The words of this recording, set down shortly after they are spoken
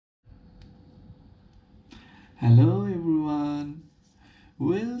Hello everyone.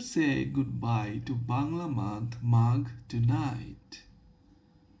 We'll say goodbye to Bangla month Magh tonight.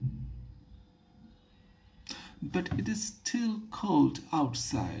 But it is still cold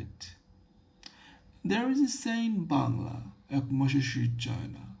outside. There is a saying in Bangla, "Ek moshe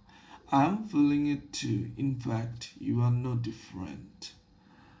China." I'm feeling it too. In fact, you are no different.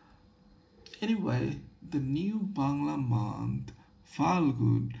 Anyway, the new Bangla month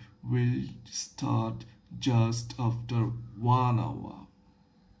Falgun will start just after 1 hour.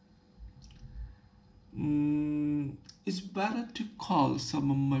 It's better to call some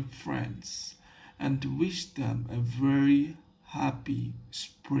of my friends and to wish them a very happy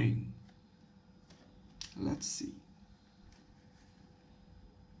spring. Let's see.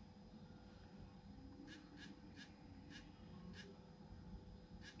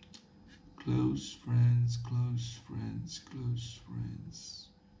 Close friends, close friends, close friends.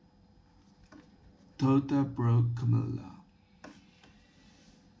 Tota bro Camilla.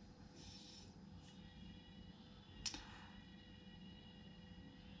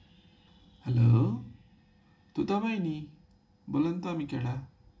 Hello তোতা বাইনি বলেন তো আমি কেডা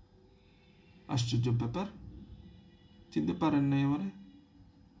আশ্চর্য ব্যাপার চিনতে পারেন নাই আমারে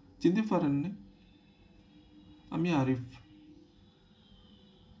চিনতে পারেন নাই আমি আরিফ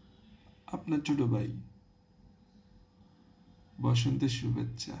আপনার ছোট ভাই বসন্তের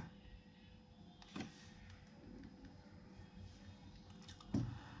শুভেচ্ছা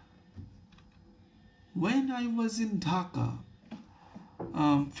When I was in Dhaka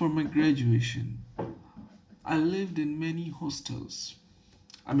for my graduation, I lived in many hostels.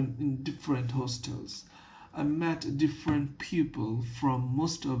 I mean, in different hostels. I met different people from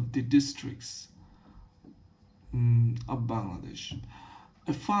most of the districts of Bangladesh.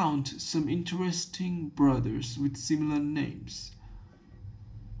 I found some interesting brothers with similar names.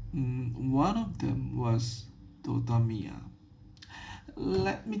 One of them was Totamia.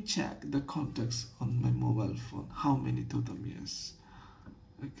 Let me check the contacts on my mobile phone. How many Totamias?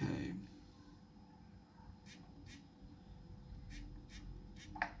 Okay.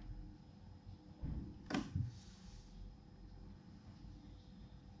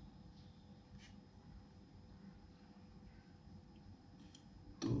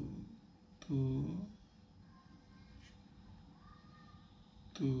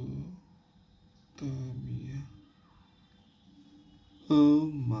 Totamia. Oh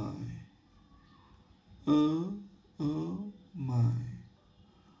my. Oh my.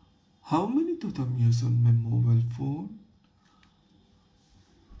 How many Totamias on my mobile phone?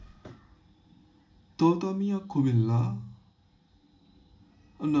 Totamia Kumilla?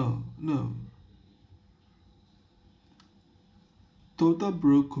 No. Tota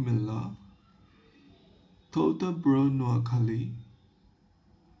bro Kumilla. Tota bro Noakhali.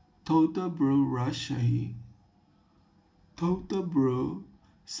 Tota bro Rajshahi. Tota bro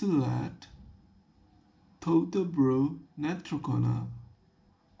Silat. Tota bro Netrokona.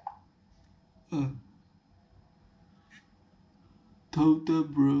 Tota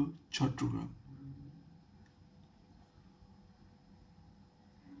bro Chattogram.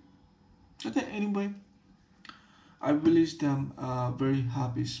 Okay, anyway, I wish them a very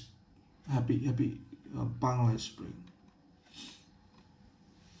happy Bangla Spring.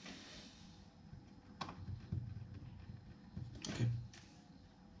 Okay.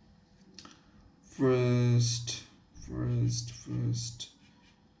 First.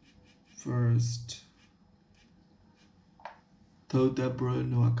 Tota bro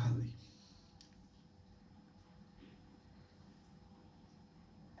Noakhali.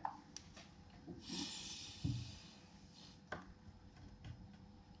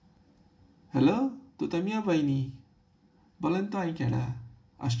 Hello Totamia বাইনি বলেন তো I কেডা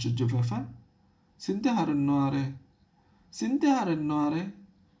আশ্চর্য ব্যাপার চিনতে হারেন আরে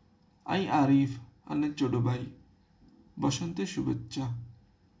I Arif আনের ছোট ভাই বসন্তের শুভেচ্ছা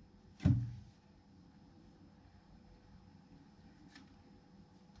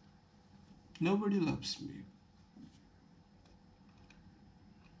Nobody loves me.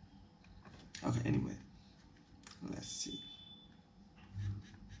 Okay, anyway, let's see.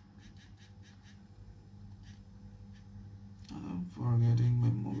 I'm forgetting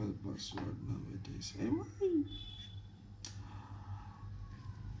my mobile password nowadays.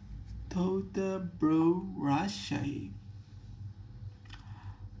 Tota bro Rajshahi.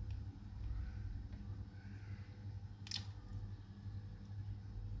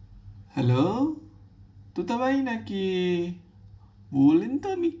 Hello তোতা ভাই নাকি বলেন তো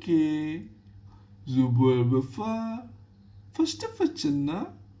আমি কে জুবর বাফা ফার্স্ট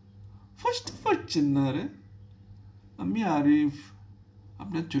পাচ্ছেন না রে আমি আরিফ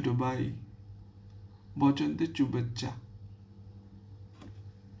আপনার ছোট ভাই বসন্তের শুভেচ্ছা।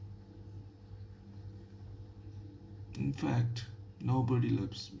 In fact, nobody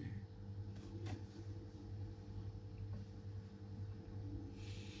loves me.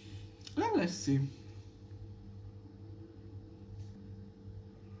 Well, let's see.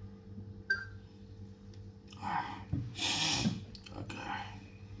 Okay.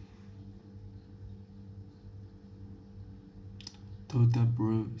 Tota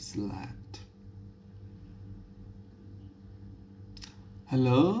bro slapped.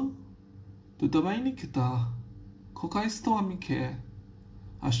 Hello? Tota বাইনি খেতা খোকাইস্তো আমি খেয়ে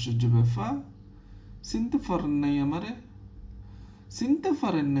আশ্চর্য ব্যাপার চিনতে পারেন নাই আমারে চিনতে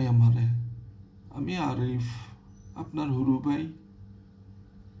পারেন নাই আমারে আমি আরিফ আপনার হুরু ভাই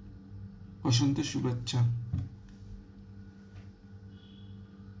বসন্তের শুভেচ্ছা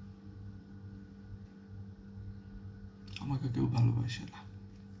আমাকে কেউ ভালোবাসে না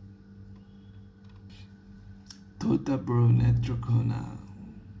তোতা ব্রো নেত্রকোনা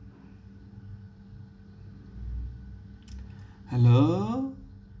হ্যালো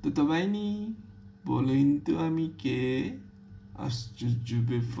তোতা বাইনি বলেন তো আমি কে আশ্চর্য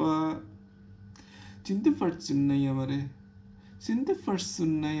ব্যাপার চিনতে পারছেন নাই আমারে চিনতে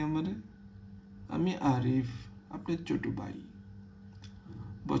পারছেন নাই আমারে আমি আরিফ আপনার ছোট ভাই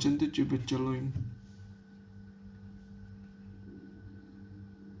বসন্তের শুভেচ্ছা লইন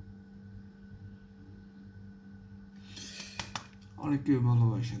অনেকে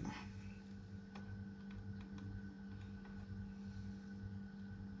ভালোবাসে না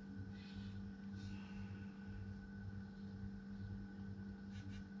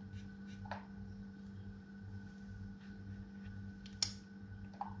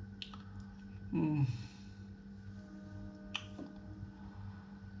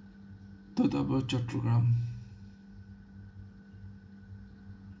তো তারপর চট্টগ্রাম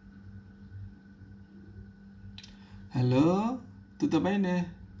হ্যালো তুই বাইনে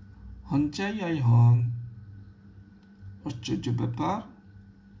হঞ্চাই আই হং আশ্চর্য ব্যাপার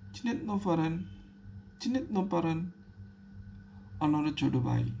চিনিত নপারেন অনরে ছোট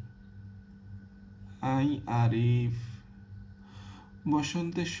ভাই আই আরিফ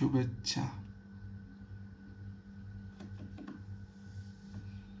বসন্তের শুভেচ্ছা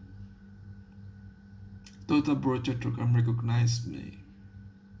Tota Bro Chattogram recognized me.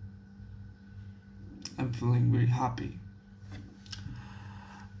 I'm feeling very happy.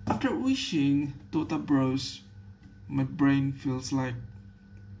 After wishing Tota Bros, my brain feels like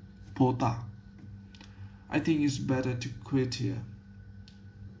Pota. I think it's better to quit here.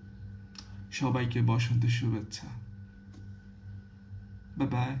 সবাইকে বসন্তের শুভেচ্ছা। Bye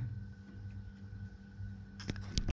bye.